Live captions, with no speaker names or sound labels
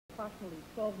approximately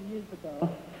 12 years ago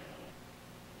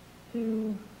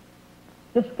to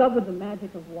discover the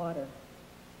magic of water.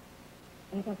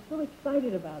 And I got so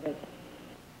excited about it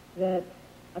that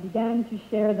I began to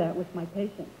share that with my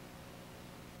patients.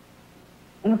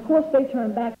 And of course they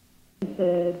turned back and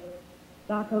said,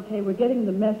 Doc, okay, we're getting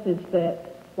the message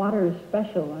that water is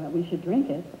special and that we should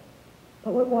drink it,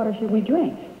 but what water should we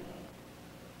drink?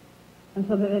 And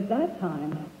so that at that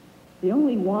time, the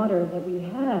only water that we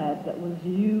had that was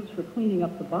used for cleaning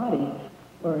up the body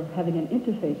or having an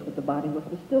interface with the body was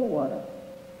the still water.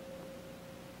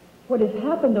 What has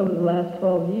happened over the last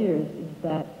 12 years is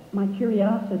that my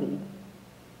curiosity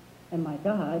and my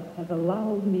God has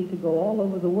allowed me to go all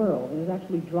over the world. It has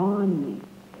actually drawn me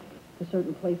to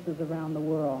certain places around the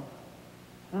world.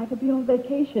 And I could be on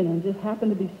vacation and just happen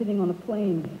to be sitting on a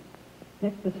plane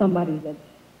next to somebody that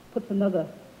puts another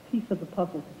piece of the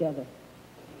puzzle together.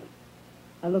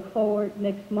 I look forward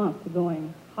next month to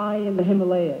going high in the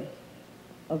Himalayas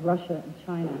of Russia and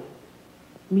China,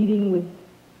 meeting with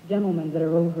gentlemen that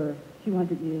are over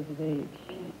 200 years of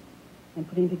age, and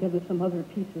putting together some other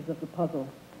pieces of the puzzle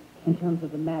in terms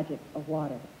of the magic of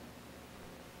water.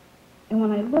 And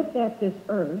when I look at this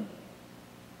earth,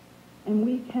 and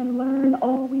we can learn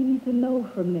all we need to know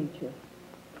from nature,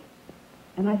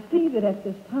 and I see that at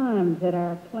this time that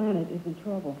our planet is in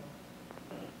trouble,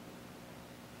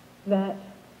 that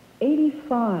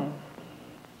 15%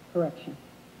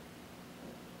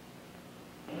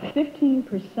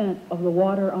 of the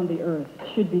water on the earth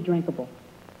should be drinkable.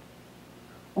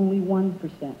 Only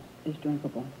 1% is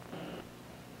drinkable.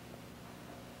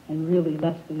 And really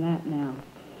less than that now.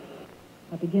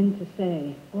 I begin to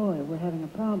say, boy, we're having a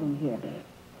problem here.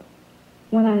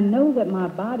 When I know that my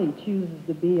body chooses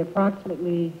to be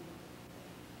approximately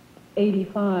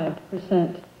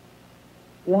 85%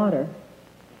 water,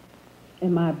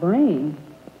 and my brain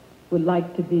would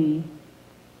like to be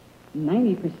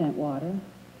 90% water,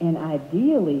 and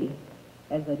ideally,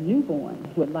 as a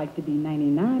newborn, would like to be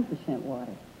 99%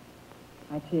 water,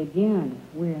 I say again,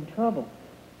 we're in trouble.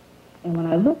 And when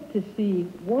I look to see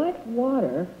what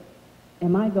water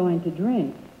am I going to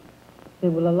drink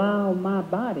that will allow my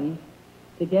body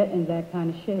to get in that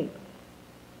kind of shape.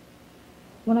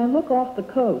 When I look off the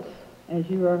coast, as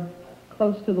you are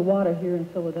close to the water here in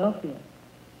Philadelphia,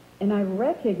 and I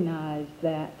recognize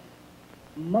that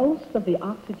most of the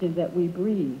oxygen that we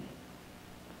breathe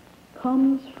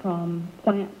comes from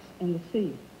plants in the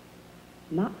sea,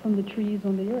 not from the trees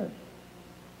on the earth.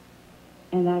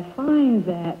 And I find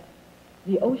that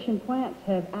the ocean plants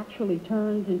have actually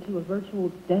turned into a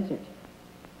virtual desert.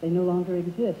 They no longer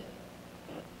exist.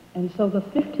 And so the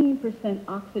 15%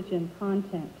 oxygen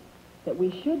content that we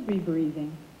should be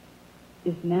breathing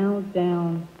is now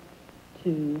down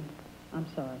to,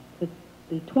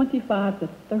 the 25 to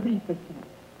 30%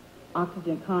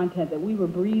 oxygen content that we were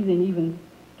breathing even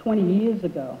 20 years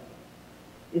ago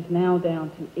is now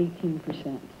down to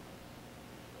 18%.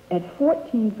 At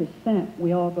 14%,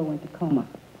 we all go into coma.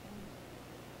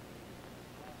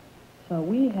 So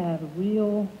we have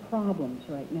real problems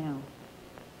right now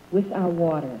with our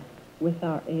water, with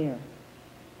our air.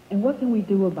 And what can we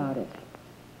do about it?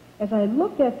 As I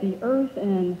look at the earth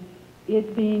and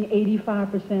it being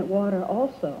 85% water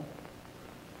also,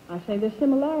 I say there's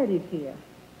similarities here.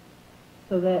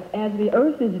 So that as the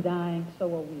earth is dying,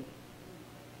 so are we.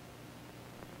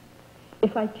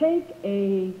 If I take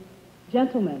a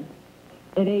gentleman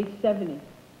at age 70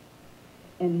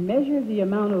 and measure the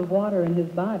amount of water in his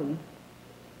body,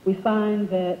 we find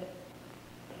that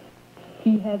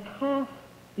he has half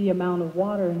the amount of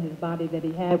water in his body that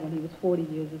he had when he was 40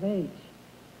 years of age.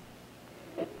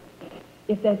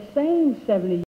 If that same 70